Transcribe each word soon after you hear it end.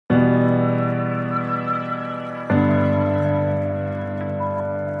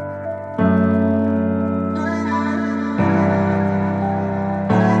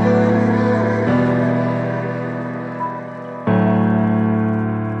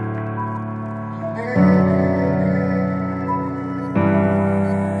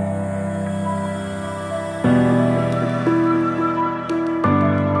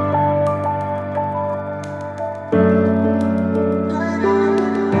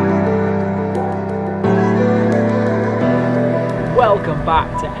welcome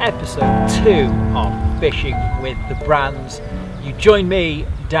back to episode 2 of Fishing with the Brands. You join me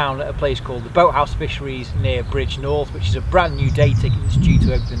down at a place called the Boathouse Fisheries near Bridgnorth, which is a brand new day ticket that's due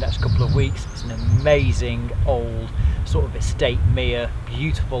to open in the next couple of weeks. It's an amazing old sort of estate mere,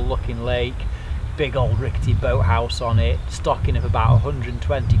 beautiful looking lake, big old rickety boathouse on it, stocking of about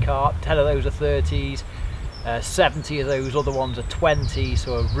 120 carp, 10 of those are 30s, 70 of those other ones are 20,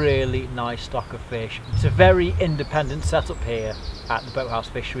 so a really nice stock of fish. It's a very independent setup here at the Boathouse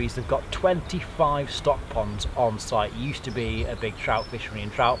Fisheries. They've got 25 stock ponds on site. It used to be a big trout fishery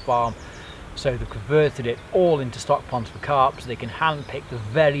and trout farm, so they've converted it all into stock ponds for carp, so they can hand pick the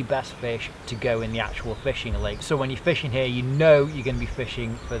very best fish to go in the actual fishing lake. So when you're fishing here, you know you're going to be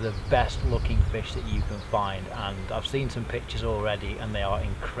fishing for the best looking fish that you can find, and I've seen some pictures already and they are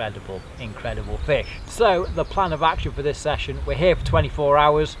incredible fish. So the plan of action for this session, we're here for 24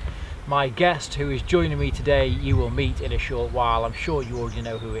 hours. My guest who is joining me today you will meet in a short while. I'm sure you already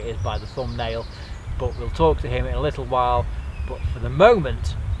know who it is by the thumbnail, but we'll talk to him in a little while. But for the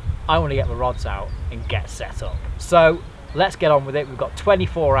moment I want to get the rods out and get set up. So let's get on with it. We've got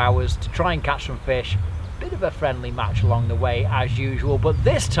 24 hours to try and catch some fish. Bit of a friendly match along the way as usual, but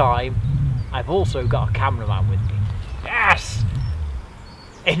this time I've also got a cameraman with me. Yes!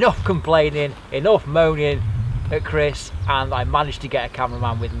 Enough complaining, enough moaning at Chris, and I managed to get a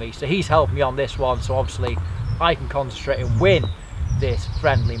cameraman with me. So he's helped me on this one, so obviously I can concentrate and win this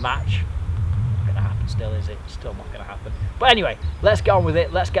friendly match. Still, is it? Still not going to happen. But anyway, let's get on with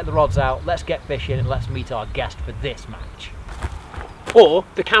it. Let's get the rods out, let's get fishing, and let's meet our guest for this match. Or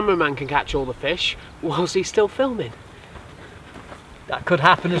the cameraman can catch all the fish whilst he's still filming. That could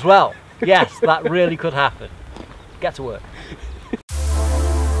happen as well. Yes, that really could happen. Get to work.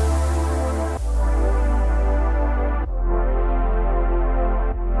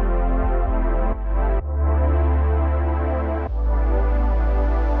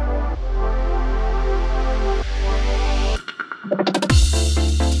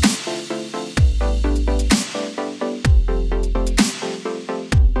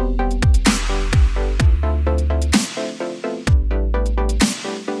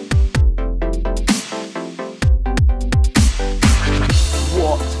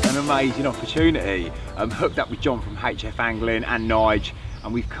 Amazing opportunity. Hooked up with John from HF Angling and Nige,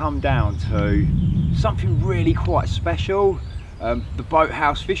 and we've come down to something really quite special, the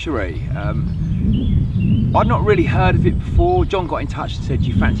Boathouse Fishery. I'd not really heard of it before. John got in touch and said, "Do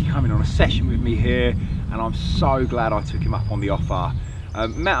you fancy coming on a session with me here?" And I'm so glad I took him up on the offer.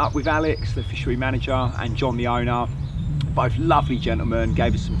 Met up with Alex, the fishery manager, and John, the owner. Both lovely gentlemen,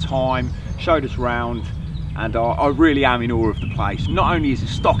 gave us some time, showed us around, and I really am in awe of the place. Not only is the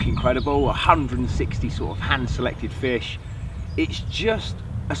stock incredible, 160 sort of hand-selected fish, it's just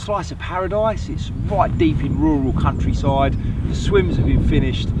a slice of paradise. It's right deep in rural countryside. The swims have been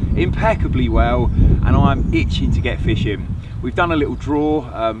finished impeccably well, and I'm itching to get fishing. We've done a little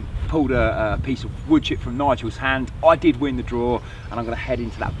draw, pulled a piece of wood chip from Nigel's hand. I did win the draw, and I'm going to head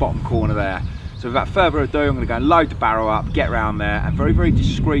into that bottom corner there. So without further ado, I'm going to go and load the barrow up, get around there, and very, very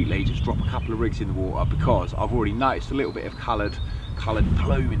discreetly just drop a couple of rigs in the water, because I've already noticed a little bit of coloured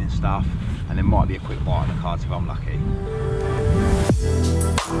pluming and stuff, and there might be a quick bite on the cards if I'm lucky.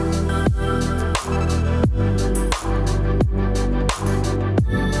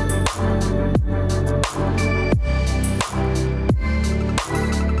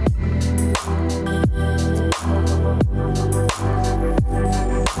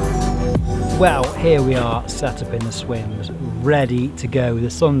 Well, here we are set up in the swims, ready to go. The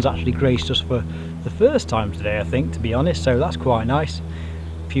sun's actually graced us for the first time today, I think, to be honest, so that's quite nice.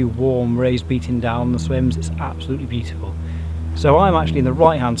 A few warm rays beating down the swims, it's absolutely beautiful. So I'm actually in the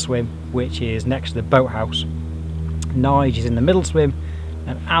right hand swim, which is next to the boathouse. Nige is in the middle swim,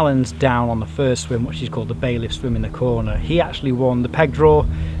 and Alan's down on the first swim, which is called the bailiff swim in the corner. He actually won the peg draw.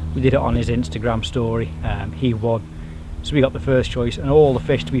 We did it on his Instagram story. He won. So we got the first choice, and all the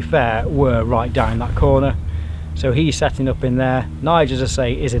fish, to be fair, were right down that corner. So he's setting up in there. Nige, as I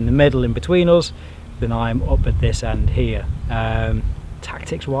say, is in the middle in between us. Then I'm up at this end here.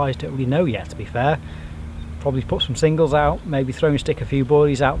 Tactics wise, don't really know yet, to be fair. Probably put some singles out, maybe throw and stick a few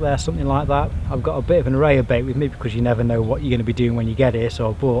boilies out there, something like that. I've got a bit of an array of bait with me, because you never know what you're going to be doing when you get here, so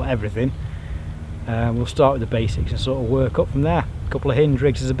I've bought everything. We'll start with the basics and sort of work up from there. A couple of hinge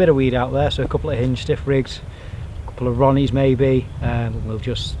rigs, there's a bit of weed out there, so a couple of hinge stiff rigs, of Ronnies maybe, we'll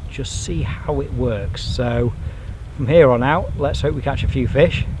just see how it works. So from here on out, let's hope we catch a few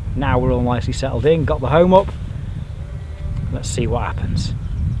fish. Now we're all nicely settled in, got the home up, let's see what happens.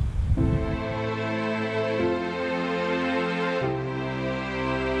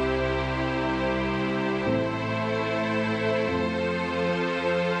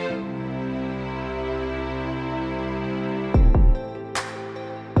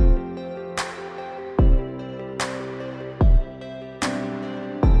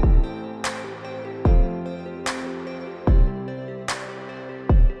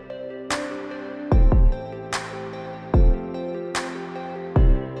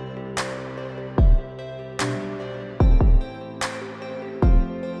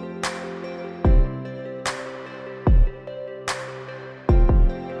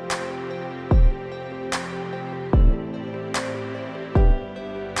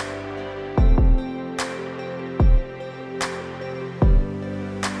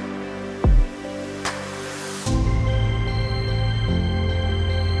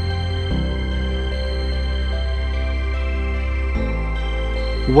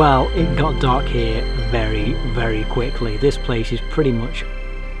 Well, it got dark here very, very quickly. This place is pretty much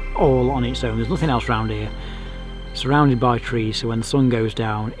all on its own. There's nothing else around here. Surrounded by trees, so when the sun goes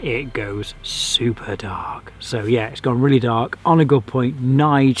down, it goes super dark. So yeah, it's gone really dark. On a good point,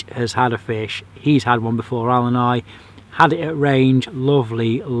 Nige has had a fish. He's had one before, Alan and I. Had it at range,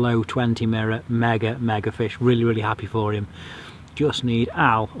 lovely, low 20 mirror, mega fish. Really, really happy for him. Just need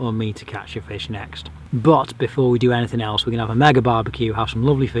Al or me to catch a fish next. But before we do anything else, we're going to have a mega barbecue, have some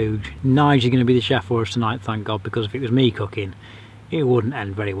lovely food. Nige is going to be the chef for us tonight, thank God, because if it was me cooking, it wouldn't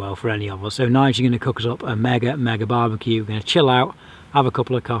end very well for any of us. So Nige is going to cook us up a mega barbecue. We're going to chill out, have a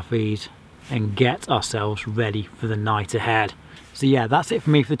couple of coffees, and get ourselves ready for the night ahead. So yeah, that's it for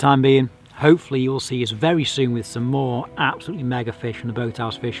me for the time being. Hopefully you'll see us very soon with some more absolutely mega fish from the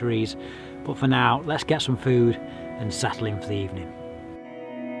Boathouse Fisheries. But for now, let's get some food and settle in for the evening.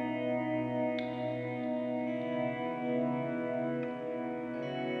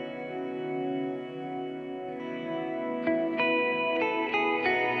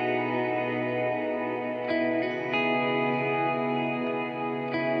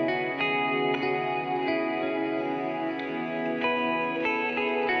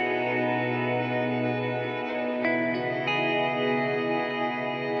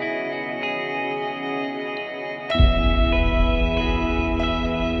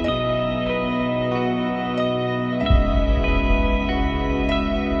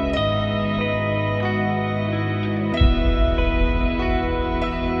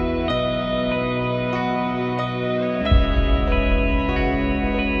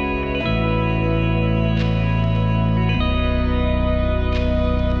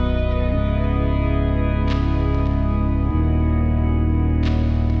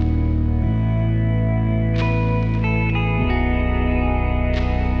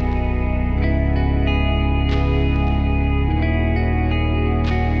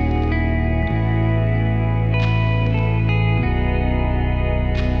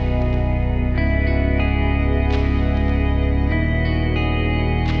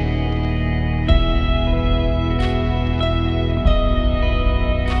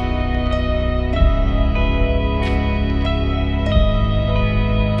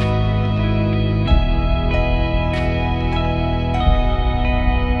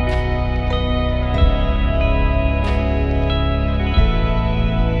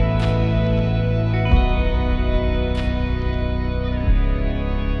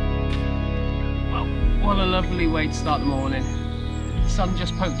 Way to start the morning. The sun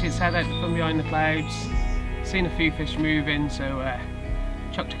just poked its head out from behind the clouds. Seen a few fish moving, so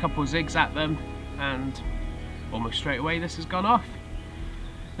chucked a couple of zigs at them, and almost straight away this has gone off.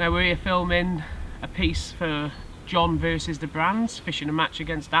 Now we're here filming a piece for John versus the Brands, fishing a match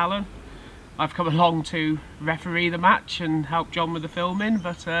against Alan. I've come along to referee the match and help John with the filming,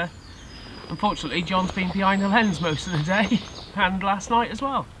 but unfortunately John's been behind the lens most of the day and last night as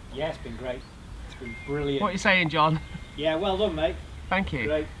well. Yeah, it's been great. Been brilliant. What are you saying, John? Yeah, well done, mate. Thank you.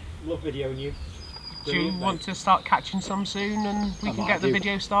 Great. Love videoing you. Brilliant, do you want to start catching some soon and we can get the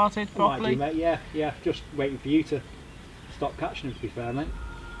video started properly? I might do, mate. Yeah, just waiting for you to stop catching them, to be fair, mate.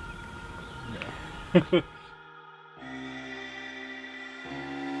 Yeah.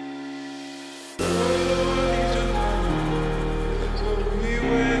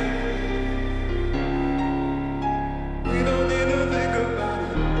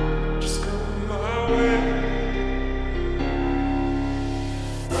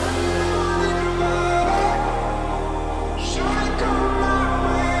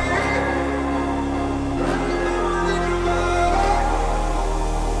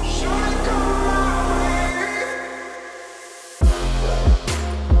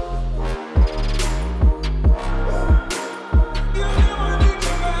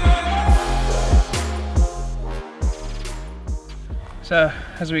 So,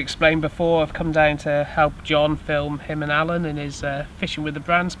 as we explained before, I've come down to help John film him and Alan in his Fishing with the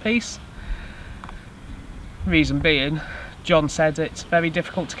Brands piece. Reason being, John said it's very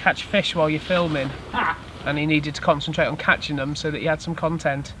difficult to catch fish while you're filming, and he needed to concentrate on catching them so that he had some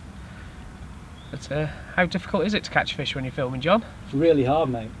content. But how difficult is it to catch fish when you're filming, John? It's really hard,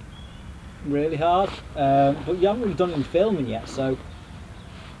 mate. Really hard. But you haven't really done any filming yet, so...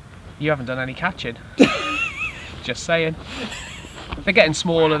 You haven't done any catching. Just saying. They're getting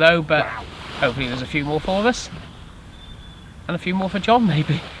smaller though, but hopefully there's a few more for us. And a few more for John,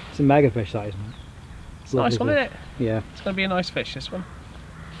 maybe. It's a mega fish, that is, mate. It's a nice one, isn't it? Yeah. It's going to be a nice fish, this one.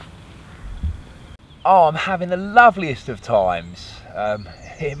 Oh, I'm having the loveliest of times.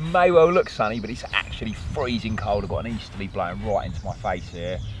 It may well look sunny, but it's actually freezing cold. I've got an easterly blowing right into my face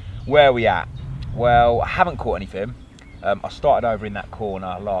here. Where are we at? Well, I haven't caught anything. I started over in that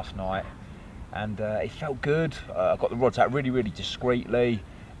corner last night, and it felt good. I got the rods out really discreetly.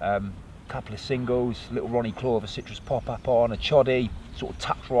 Couple of singles, little Ronnie Claw with a citrus pop up on, a choddy sort of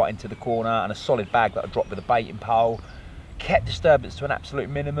tucked right into the corner, and a solid bag that I dropped with a baiting pole. Kept disturbance to an absolute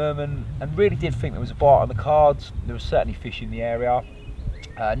minimum, and really did think there was a bite on the cards. There was certainly fish in the area.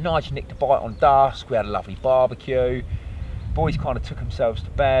 Nigel nicked a bite on dusk. We had a lovely barbecue. Boys kind of took themselves to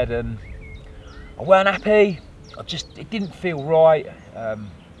bed, and I weren't happy. It didn't feel right.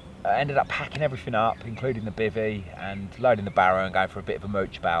 I ended up packing everything up, including the bivvy, and loading the barrow and going for a bit of a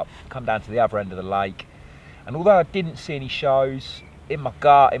mooch about. Come down to the other end of the lake, and although I didn't see any shows, in my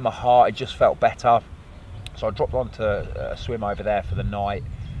gut, in my heart, it just felt better. So I dropped onto a swim over there for the night.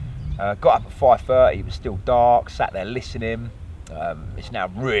 Got up at 5:30, it was still dark, sat there listening. It's now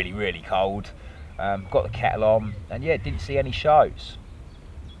really cold. Got the kettle on, and yeah, didn't see any shows.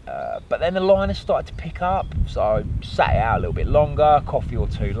 But then the line has started to pick up, so I sat it out a little bit longer, coffee or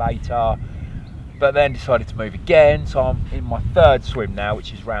two later, but then decided to move again. So I'm in my third swim now,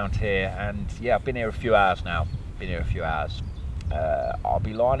 which is round here, and yeah, I've been here a few hours now. I'll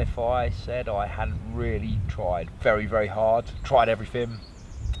be lying if I said I hadn't really tried very hard, tried everything.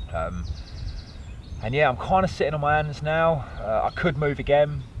 And yeah, I'm kind of sitting on my hands now. I could move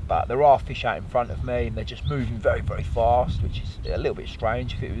again, but there are fish out in front of me, and they're just moving very fast, which is a little bit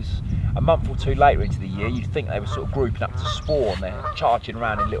strange. If it was a month or two later into the year, you'd think they were sort of grouping up to spawn. They're charging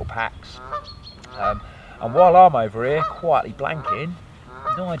around in little packs. And while I'm over here quietly blanking,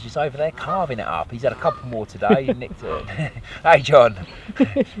 Nigel's over there carving it up. He's had a couple more today. He nicked it. Hey John,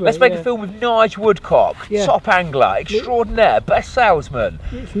 let's make a film with Nigel Woodcock, top angler, extraordinaire, best salesman.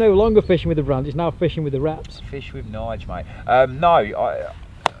 It's no longer fishing with the brand, it's now fishing with the wraps. Fish with Nigel, mate. No,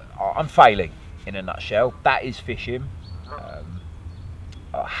 I'm failing in a nutshell. That is fishing.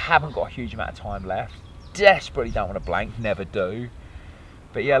 I haven't got a huge amount of time left. Desperately don't want to blank, never do.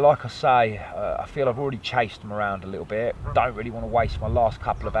 But yeah, like I say, I feel I've already chased them around a little bit. Don't really want to waste my last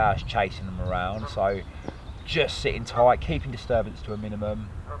couple of hours chasing them around. So just sitting tight, keeping disturbance to a minimum.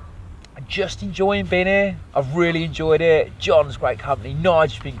 And just enjoying being here. I've really enjoyed it. John's great company,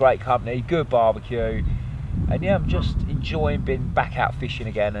 Nigel's been great company, good barbecue. And yeah, I'm just enjoying being back out fishing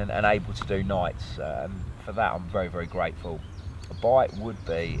again and able to do nights. For that, I'm very grateful. A bite would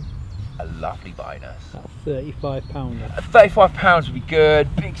be a lovely bonus. That 35 pounder. 35 pounds would be good.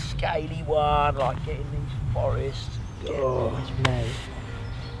 Big scaly one, like getting these forests. Oh, mate.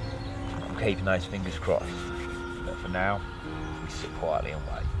 I'm keeping those fingers crossed. But for now, we sit quietly and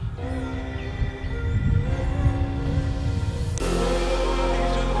wait.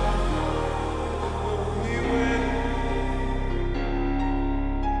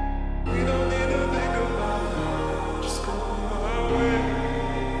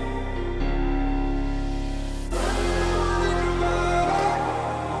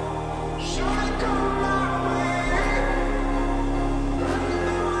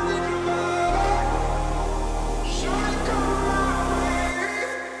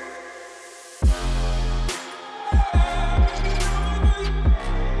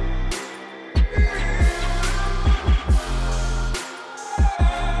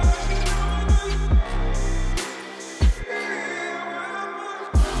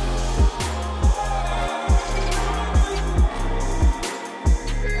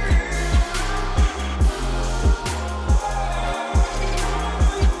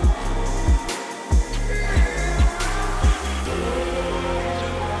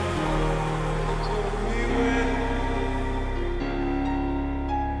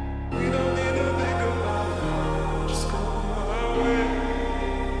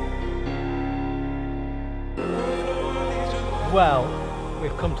 Well,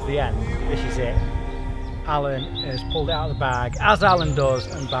 we've come to the end. This is it. Alan has pulled it out of the bag, as Alan does,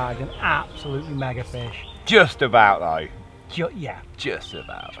 and bagged an absolutely mega fish. Just about though. Yeah. Just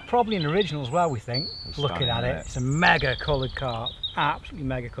about. Probably an original as well, we think. Looking at it. It's a mega coloured carp. Absolutely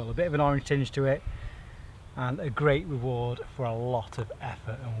mega colour. A bit of an orange tinge to it. And a great reward for a lot of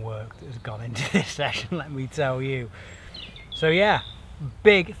effort and work that has gone into this session, let me tell you. So yeah,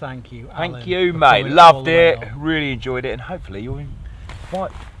 big thank you, Alan. Thank you, mate. Loved it. Really enjoyed it, and hopefully you'll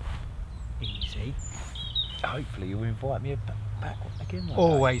invite. Easy. Hopefully you'll invite me back again.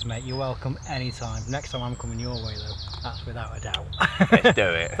 Always, mate. You're welcome anytime. Next time I'm coming your way, though. That's without a doubt. Let's do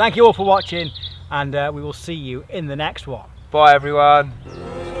it. Thank you all for watching, and we will see you in the next one. Bye, everyone.